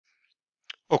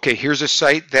Okay, here's a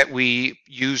site that we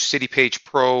use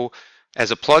CityPagePro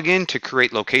as a plugin to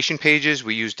create location pages.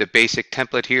 We used a basic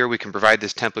template here. We can provide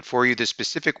this template for you. This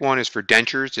specific one is for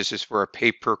dentures. This is for a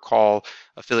pay-per-call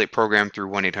affiliate program through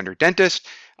 1-800-DENTIST.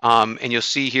 And you'll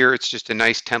see here it's just a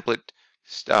nice template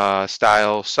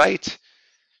style site.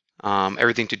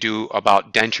 Everything to do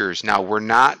about dentures. Now, we're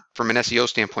not, from an SEO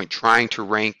standpoint, trying to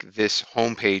rank this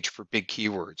homepage for big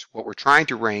keywords. What we're trying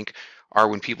to rank are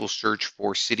when people search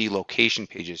for city location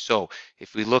pages. So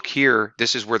if we look here,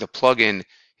 this is where the plugin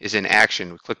is in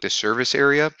action. We click the service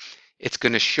area. It's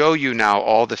going to show you now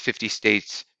all the 50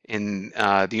 states in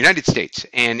the United States.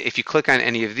 And if you click on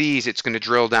any of these, it's going to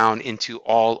drill down into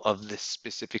all of the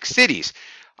specific cities.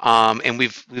 And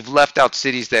we've left out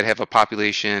cities that have a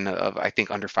population of, I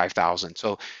think, under 5,000.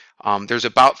 So there's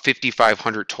about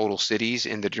 5,500 total cities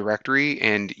in the directory,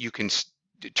 and you can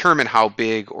determine how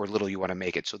big or little you want to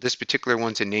make it. So this particular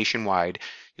one's a nationwide.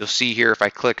 You'll see here if I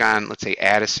click on, let's say,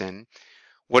 Addison,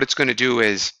 what it's going to do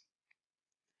is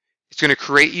it's going to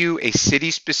create you a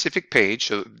city-specific page.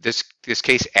 So this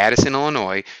case, Addison,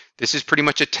 Illinois. This is pretty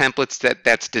much a template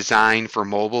that's designed for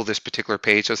mobile, this particular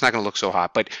page, so it's not going to look so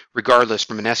hot. But regardless,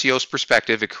 from an SEO's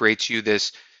perspective, it creates you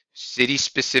this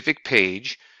city-specific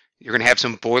page. You're going to have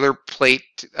some boilerplate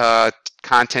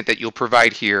content that you'll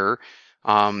provide here.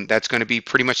 That's going to be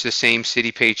pretty much the same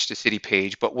city page to city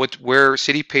page, but where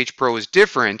CityPagePro is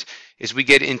different is we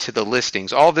get into the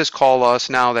listings. All this call us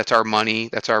now, that's our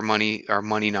money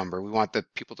number. We want the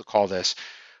people to call this.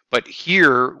 But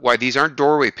here, why these aren't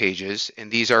doorway pages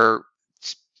and these are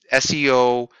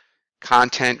SEO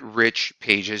content rich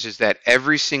pages is that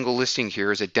every single listing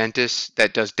here is a dentist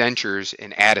that does dentures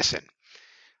in Addison.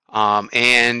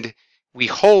 And we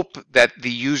hope that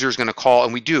the user is going to call,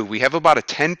 and we do. We have about a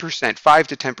 10%, 5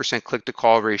 to 10% click to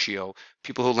call ratio.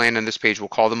 People who land on this page will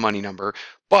call the money number.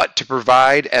 But to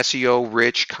provide SEO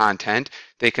rich content,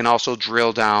 they can also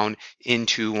drill down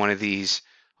into one of these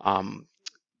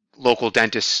local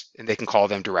dentists and they can call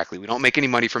them directly. We don't make any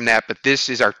money from that, but this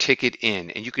is our ticket in,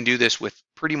 and you can do this with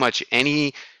pretty much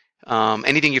any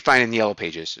anything you find in the yellow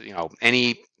pages. You know,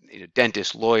 any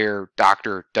dentist, lawyer,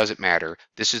 doctor, doesn't matter.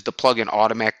 This is the plugin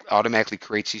automatically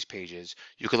creates these pages.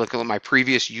 You can look at my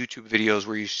previous YouTube videos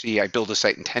where you see I build a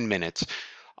site in 10 minutes.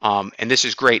 And this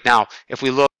is great. Now, if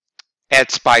we look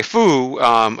at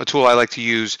SpyFu, a tool I like to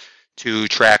use to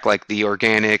track like the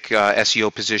organic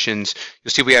SEO positions,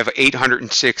 you'll see we have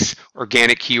 806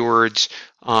 organic keywords,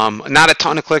 not a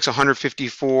ton of clicks,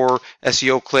 154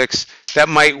 SEO clicks. That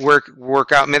might work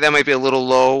out. That might be a little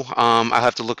low. I'll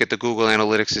have to look at the Google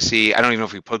Analytics to see. I don't even know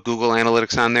if we put Google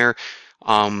Analytics on there.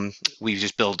 We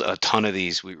just build a ton of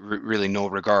these. We really no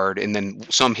regard. And then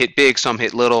some hit big, some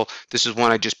hit little. This is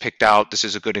one I just picked out. This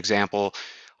is a good example.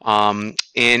 And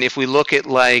if we look at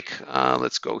like,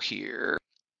 let's go here.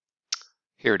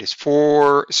 Here it is.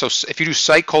 So if you do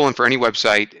site colon for any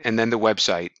website and then the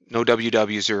website, no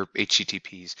WWs or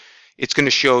HTTPs, it's going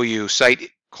to show you site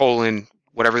colon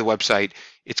whatever the website.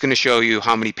 It's going to show you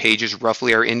how many pages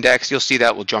roughly are indexed. You'll see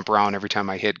that will jump around every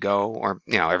time I hit go, or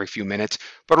every few minutes.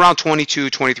 But around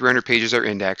 2,300 pages are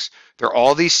indexed. They're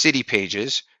all these city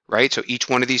pages, right? So each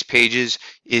one of these pages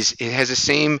it has the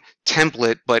same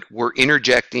template, but we're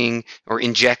interjecting or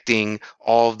injecting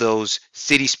all of those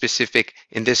city-specific,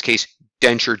 in this case,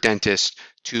 denture dentist,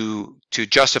 to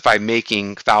justify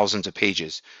making thousands of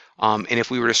pages. And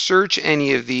if we were to search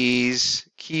any of these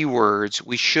keywords,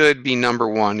 we should be number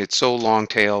one. It's so long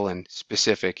tail and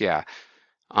specific, yeah.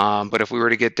 But if we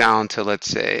were to get down to, let's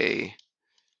say,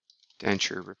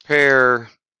 denture repair,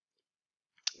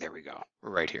 there we go,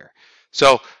 we're right here.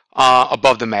 So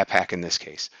above the map hack in this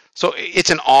case. So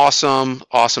it's an awesome,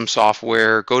 awesome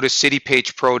software. Go to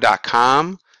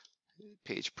citypagepro.com.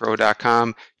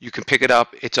 PagePro.com. You can pick it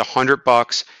up. It's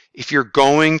 $100. If you're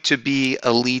going to be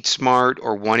a Lead Smart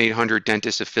or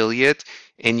 1-800-DENTIST affiliate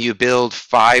and you build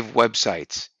 5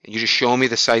 websites and you just show me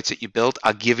the sites that you built,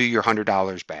 I'll give you your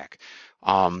 $100 back.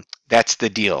 That's the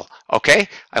deal. Okay?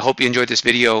 I hope you enjoyed this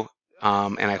video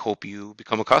and I hope you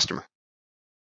become a customer.